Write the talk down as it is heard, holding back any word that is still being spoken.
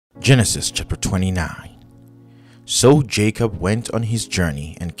Genesis chapter 29. So Jacob went on his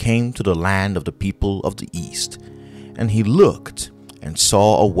journey and came to the land of the people of the east. And he looked and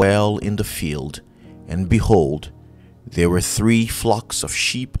saw a well in the field, and behold, there were 3 flocks of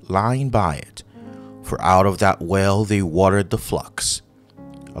sheep lying by it, for out of that well they watered the flocks.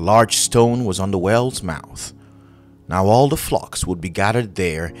 A large stone was on the well's mouth. Now all the flocks would be gathered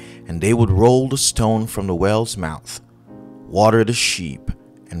there, and they would roll the stone from the well's mouth, water the sheep,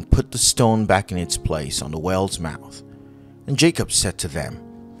 and put the stone back in its place on the well's mouth. And Jacob said to them,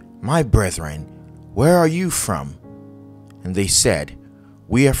 My brethren, where are you from? And they said,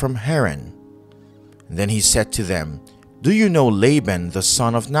 We are from Haran. And then he said to them, Do you know Laban the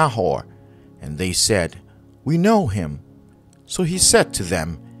son of Nahor? And they said, We know him. So he said to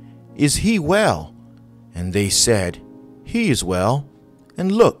them, Is he well? And they said, He is well.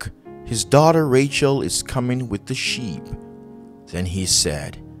 And look, his daughter Rachel is coming with the sheep. Then he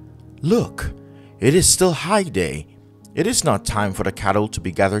said, Look, it is still high day. It is not time for the cattle to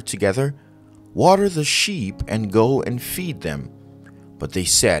be gathered together. Water the sheep and go and feed them. But they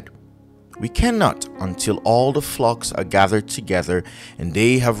said, We cannot until all the flocks are gathered together and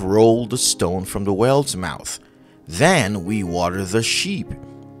they have rolled the stone from the well's mouth. Then we water the sheep.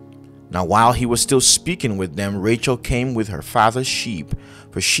 Now while he was still speaking with them, Rachel came with her father's sheep,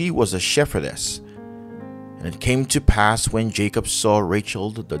 for she was a shepherdess. And it came to pass when Jacob saw Rachel,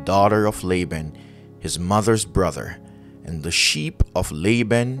 the daughter of Laban, his mother's brother, and the sheep of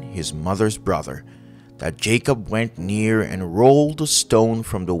Laban, his mother's brother, that Jacob went near and rolled the stone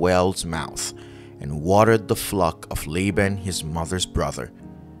from the well's mouth, and watered the flock of Laban, his mother's brother.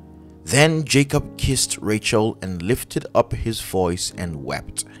 Then Jacob kissed Rachel and lifted up his voice and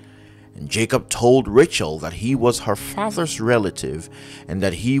wept. And Jacob told Rachel that he was her father's relative, and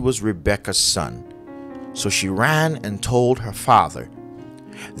that he was Rebekah's son. So she ran and told her father.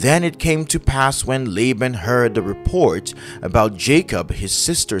 Then it came to pass when Laban heard the report about Jacob his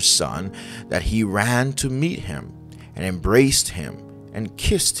sister's son, that he ran to meet him, and embraced him, and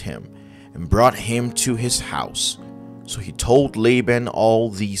kissed him, and brought him to his house. So he told Laban all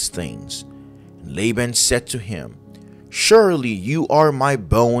these things. And Laban said to him, Surely you are my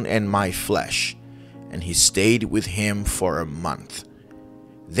bone and my flesh. And he stayed with him for a month.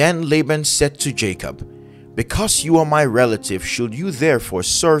 Then Laban said to Jacob, Because you are my relative, should you therefore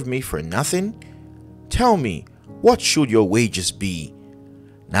serve me for nothing? Tell me, what should your wages be?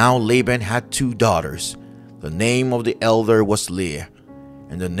 Now Laban had 2 daughters. The name of the elder was Leah,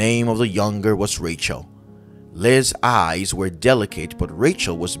 and the name of the younger was Rachel. Leah's eyes were delicate, but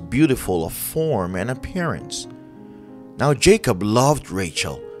Rachel was beautiful of form and appearance. Now Jacob loved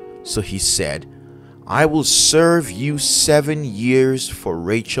Rachel, so he said, I will serve you 7 years for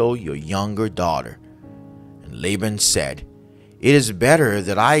Rachel, your younger daughter. And Laban said, It is better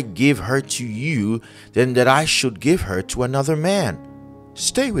that I give her to you than that I should give her to another man.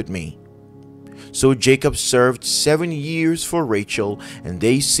 Stay with me. So Jacob served 7 years for Rachel, and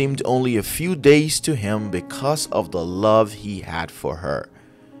they seemed only a few days to him because of the love he had for her.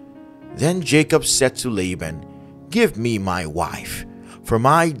 Then Jacob said to Laban, Give me my wife, for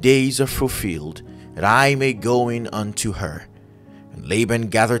my days are fulfilled, that I may go in unto her. And Laban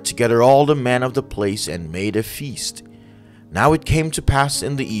gathered together all the men of the place and made a feast. Now it came to pass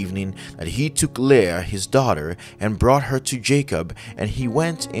in the evening that he took Leah his daughter and brought her to Jacob, and he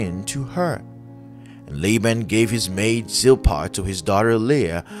went in to her. And Laban gave his maid Zilpah to his daughter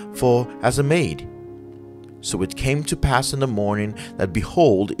Leah for as a maid. So it came to pass in the morning that,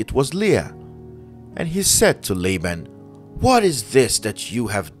 behold, it was Leah. And he said to Laban, What is this that you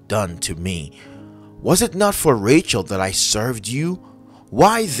have done to me? Was it not for Rachel that I served you?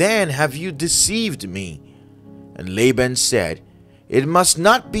 Why then have you deceived me? And Laban said, It must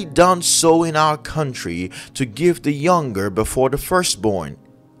not be done so in our country, to give the younger before the firstborn.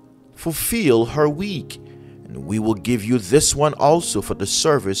 Fulfill her week, and we will give you this one also for the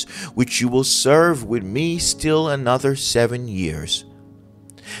service which you will serve with me still another 7 years.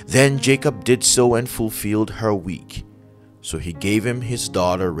 Then Jacob did so and fulfilled her week. So he gave him his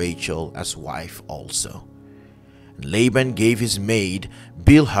daughter Rachel as wife also. And Laban gave his maid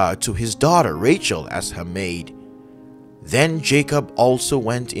Bilhah to his daughter Rachel as her maid. Then Jacob also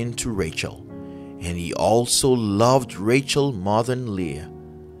went in to Rachel, and he also loved Rachel more than Leah.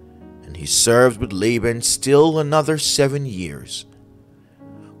 And he served with Laban still another 7 years.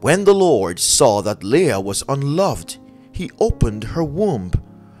 When the Lord saw that Leah was unloved, he opened her womb,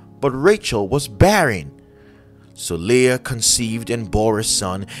 but Rachel was barren. So Leah conceived and bore a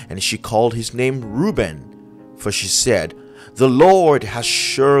son, and she called his name Reuben, for she said, The Lord has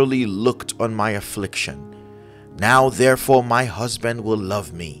surely looked on my affliction. Now therefore my husband will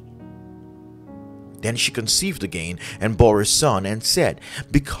love me. Then she conceived again and bore a son, and said,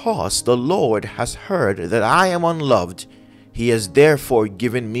 Because the Lord has heard that I am unloved, he has therefore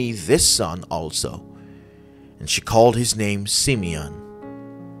given me this son also. And she called his name Simeon.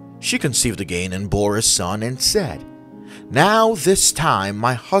 She conceived again and bore a son, and said, Now this time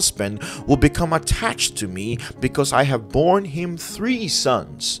my husband will become attached to me, because I have borne him 3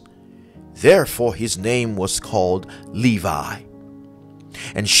 sons. Therefore his name was called Levi.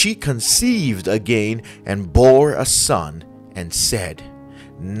 And she conceived again and bore a son, and said,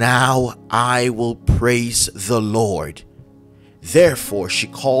 Now I will praise the Lord. Therefore she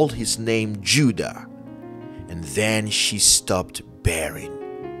called his name Judah. And then she stopped bearing.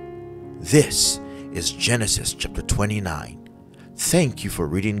 This is Genesis chapter 29. Thank you for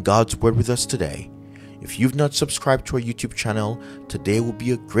reading God's Word with us today. If you've not subscribed to our YouTube channel, today will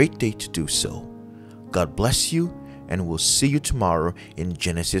be a great day to do so. God bless you, and we'll see you tomorrow in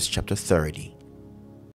Genesis chapter 30.